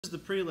This is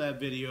the pre-lab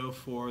video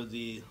for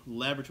the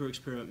laboratory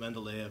experiment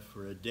Mendeleev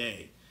for a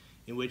day,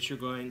 in which you're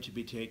going to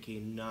be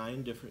taking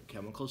 9 different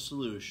chemical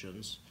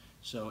solutions.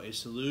 So a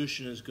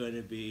solution is going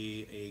to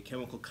be a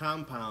chemical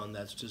compound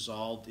that's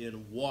dissolved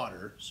in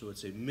water, so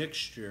it's a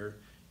mixture.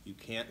 You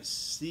can't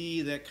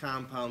see that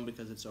compound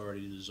because it's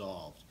already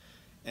dissolved.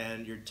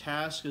 And your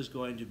task is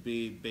going to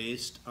be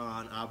based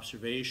on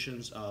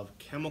observations of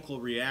chemical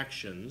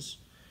reactions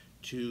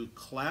to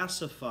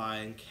classify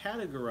and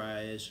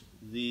categorize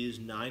these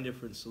 9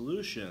 different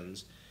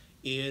solutions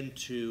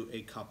into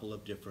a couple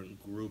of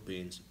different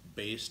groupings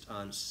based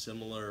on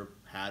similar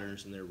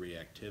patterns in their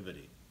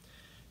reactivity.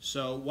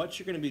 So what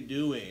you're going to be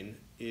doing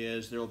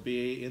is there will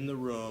be in the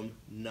room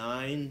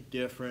 9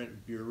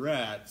 different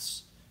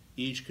burettes,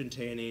 each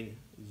containing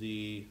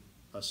a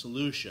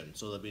solution.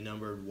 So they'll be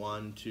numbered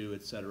 1, 2,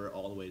 etc.,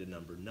 all the way to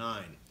number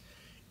 9.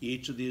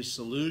 Each of these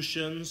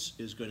solutions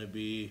is going to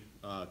be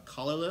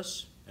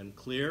colorless and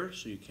clear,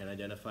 so you can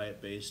identify it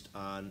based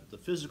on the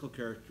physical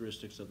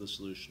characteristics of the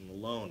solution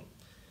alone.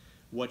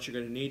 What you're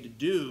going to need to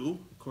do,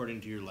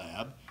 according to your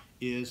lab,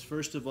 is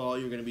first of all,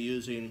 you're going to be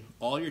using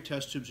all your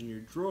test tubes in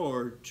your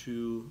drawer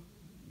to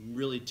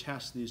really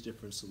test these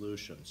different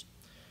solutions.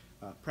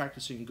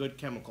 Practicing good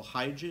chemical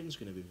hygiene is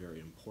going to be very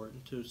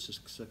important to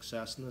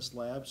success in this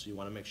lab, so you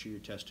want to make sure your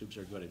test tubes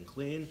are good and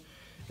clean,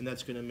 and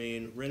that's going to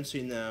mean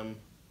rinsing them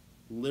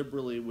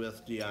liberally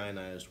with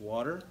deionized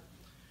water,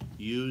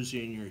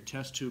 using your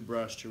test tube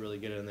brush to really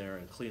get in there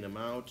and clean them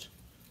out,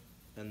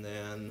 and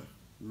then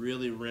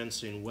really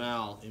rinsing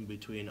well in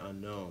between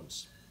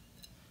unknowns.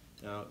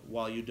 Now,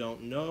 while you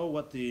don't know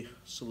what the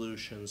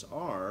solutions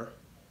are,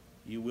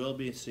 you will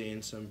be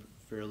seeing some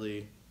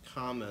fairly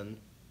common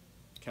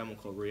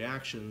chemical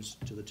reactions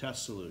to the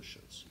test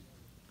solutions.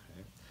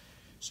 Okay?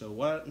 So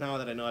now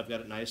that I know I've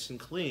got it nice and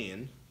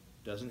clean,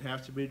 doesn't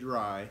have to be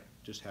dry,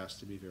 just has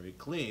to be very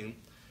clean,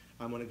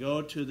 I'm going to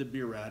go to the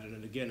burette,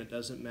 and again, it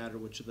doesn't matter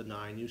which of the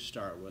 9 you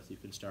start with. You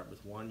can start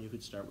with 1, you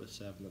could start with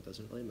 7, that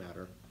doesn't really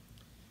matter.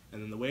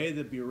 And then the way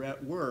the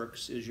burette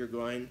works is you're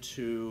going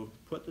to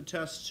put the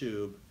test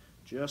tube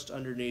just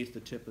underneath the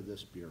tip of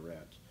this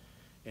burette.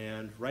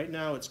 And right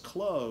now it's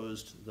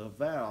closed, the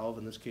valve,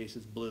 in this case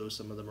it's blue,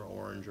 some of them are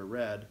orange or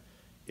red,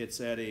 it's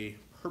at a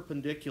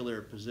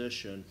perpendicular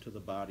position to the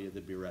body of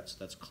the burette, so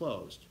that's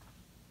closed.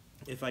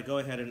 If I go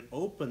ahead and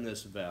open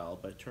this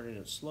valve by turning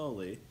it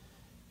slowly,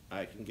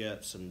 I can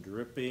get some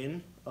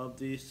dripping of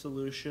the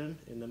solution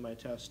into my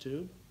test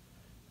tube,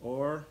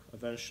 or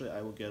eventually I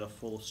will get a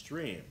full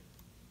stream.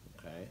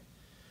 Okay?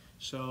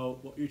 So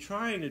what you're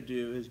trying to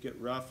do is get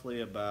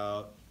roughly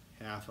about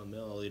half a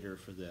milliliter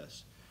for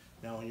this.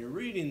 Now when you're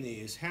reading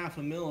these, half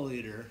a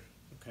milliliter,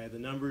 okay, the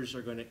numbers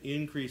are going to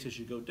increase as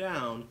you go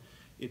down.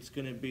 It's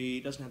going to be,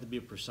 it doesn't have to be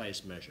a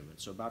precise measurement,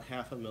 so about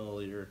half a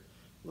milliliter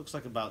looks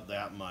like about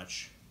that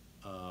much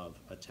of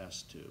a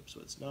test tube.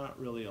 So it's not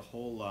really a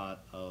whole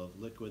lot of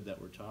liquid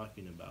that we're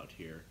talking about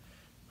here,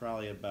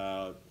 probably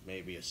about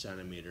maybe a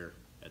centimeter,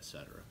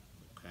 etc.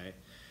 Okay,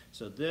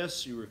 so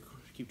this, you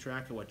keep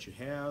track of what you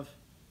have.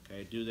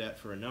 Okay, do that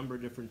for a number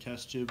of different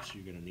test tubes.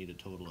 You're going to need a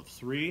total of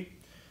 3.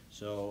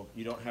 So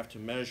you don't have to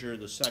measure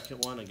the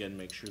second one. Again,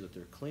 make sure that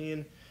they're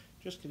clean.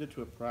 Just get it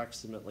to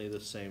approximately the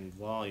same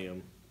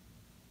volume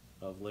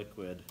of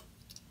liquid.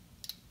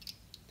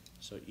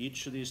 So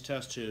each of these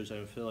test tubes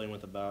I'm filling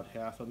with about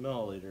half a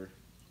milliliter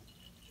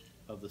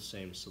of the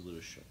same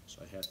solution.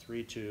 So I have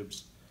 3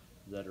 tubes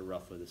that are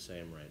roughly the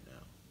same right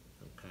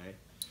now. Okay.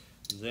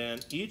 Then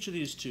each of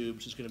these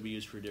tubes is going to be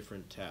used for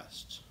different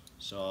tests.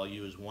 So I'll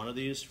use one of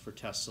these for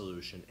test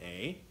solution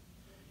A.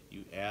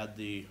 You add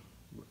the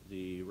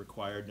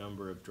required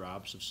number of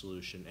drops of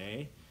solution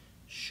A.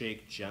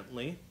 Shake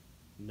gently.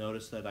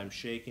 Notice that I'm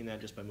shaking that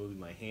just by moving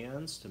my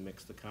hands to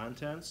mix the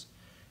contents.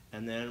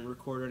 And then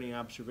record any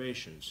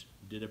observations.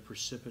 Did it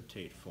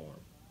precipitate form?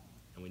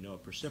 And we know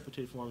it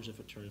precipitate forms if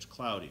it turns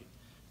cloudy.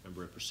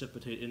 Remember, a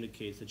precipitate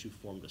indicates that you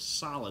formed a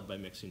solid by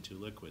mixing 2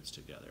 liquids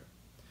together.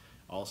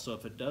 Also,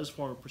 if it does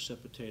form a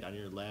precipitate on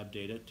your lab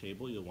data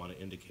table, you'll want to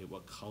indicate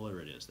what color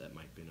it is. That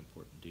might be an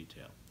important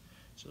detail.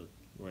 So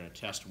we're going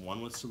to test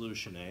 1 with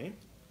solution A.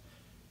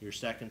 Your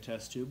second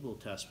test tube will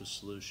test with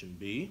solution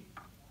B.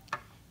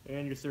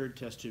 And your third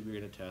test tube you're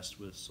going to test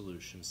with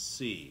solution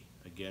C.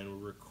 Again,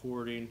 we're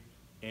recording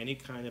any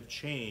kind of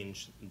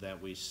change that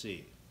we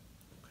see.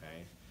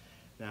 Okay.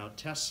 Now,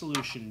 test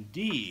solution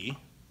D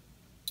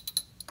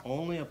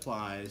only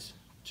applies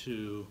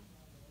to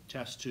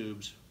test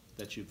tubes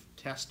that you've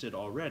tested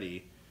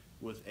already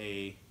with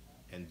A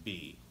and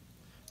B.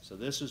 So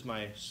this is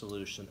my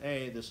solution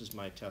A, this is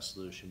my test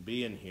solution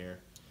B in here.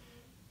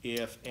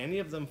 If any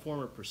of them form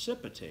a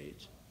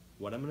precipitate,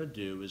 what I'm going to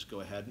do is go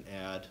ahead and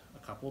add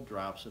a couple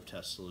drops of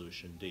test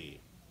solution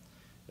D.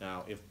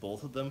 Now, if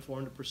both of them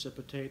formed a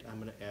precipitate, I'm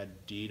going to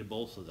add D to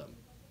both of them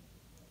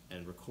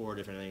and record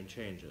if anything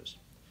changes.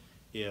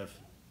 If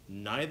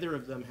neither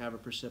of them have a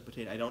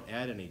precipitate, I don't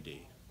add any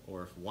D.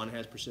 Or if one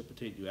has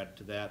precipitate, you add it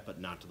to that,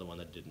 but not to the one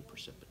that didn't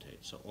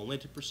precipitate. So only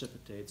to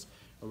precipitates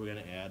are we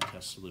going to add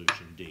test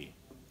solution D.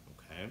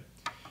 Okay?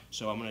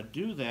 So I'm going to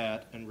do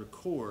that and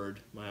record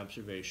my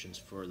observations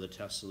for the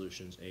test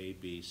solutions A,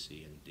 B,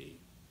 C, and D.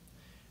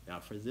 Now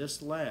for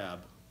this lab,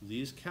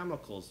 these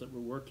chemicals that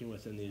we're working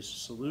with in these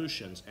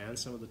solutions and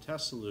some of the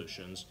test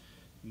solutions,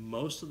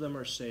 most of them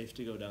are safe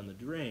to go down the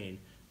drain,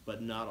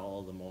 but not all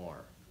of them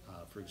are.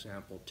 For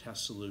example,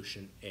 test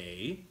solution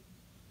A,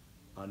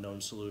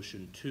 unknown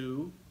solution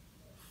 2,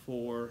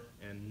 4,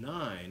 and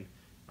 9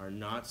 are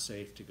not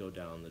safe to go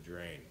down the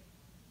drain.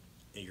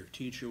 And your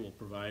teacher will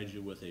provide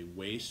you with a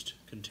waste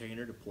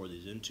container to pour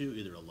these into,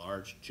 either a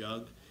large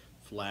jug,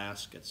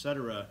 flask,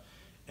 etc.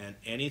 And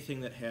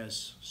anything that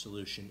has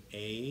solution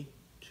A,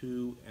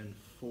 2, and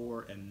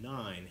 4, and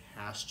 9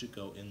 has to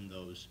go in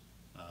those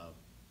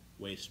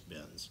waste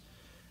bins.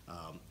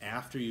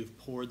 After you've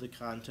poured the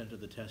content of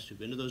the test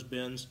tube into those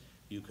bins,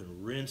 you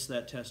can rinse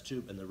that test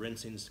tube and the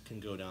rinsings can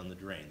go down the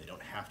drain. They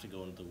don't have to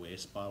go into the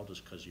waste bottle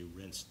just because you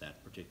rinsed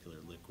that particular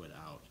liquid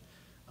out.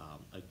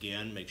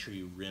 Again, make sure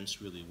you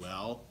rinse really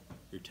well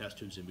your test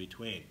tubes in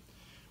between.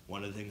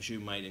 One of the things you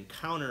might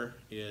encounter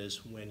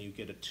is when you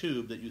get a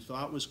tube that you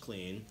thought was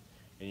clean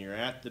and you're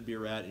at the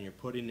burette and you're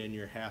putting in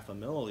your half a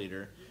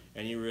milliliter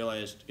and you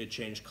realized it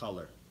changed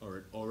color or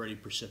it already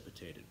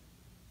precipitated.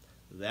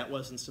 That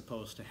wasn't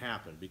supposed to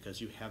happen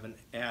because you haven't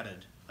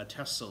added a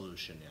test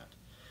solution yet.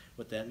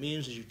 What that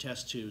means is your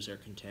test tubes are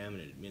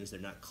contaminated. It means they're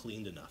not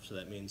cleaned enough. So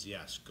that means,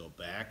 yes, go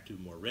back, do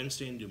more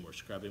rinsing, do more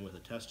scrubbing with a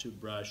test tube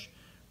brush,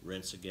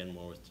 rinse again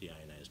more with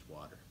deionized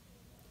water.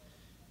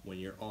 When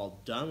you're all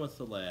done with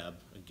the lab,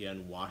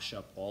 again, wash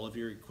up all of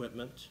your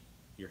equipment.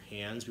 Your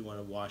hands we want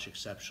to wash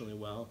exceptionally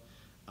well.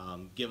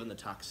 Given the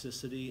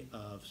toxicity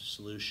of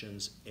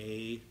solutions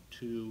A,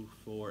 2,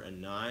 4, and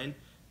 9,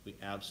 we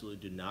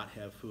absolutely do not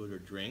have food or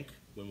drink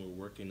when we're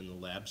working in the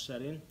lab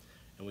setting,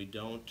 and we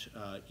don't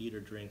eat or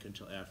drink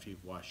until after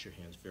you've washed your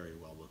hands very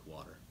well with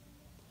water.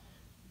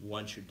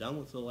 Once you're done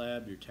with the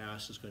lab, your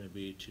task is going to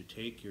be to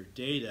take your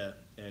data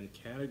and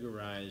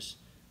categorize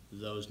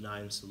those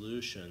 9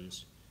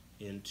 solutions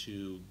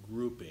into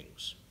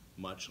groupings,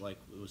 much like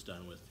it was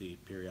done with the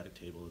periodic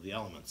table of the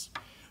elements.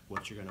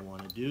 What you're going to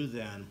want to do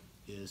then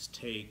is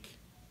take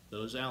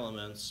those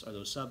elements or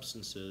those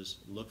substances,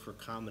 look for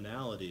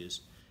commonalities,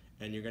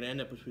 and you're going to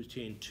end up with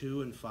between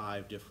 2 and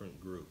 5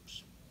 different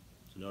groups.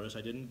 So notice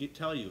I didn't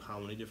tell you how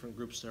many different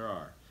groups there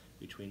are,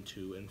 between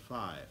 2 and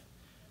 5.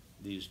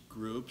 These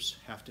groups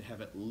have to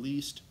have at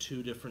least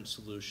 2 different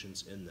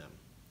solutions in them.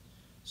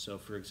 So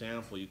for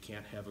example, you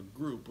can't have a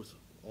group with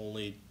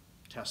only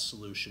test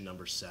solution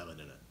number 7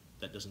 in it.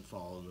 That doesn't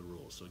follow in the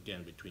rules. So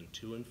again, between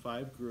 2 and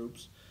 5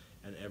 groups,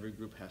 and every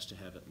group has to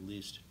have at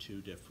least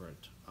 2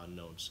 different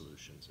unknown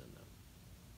solutions in them.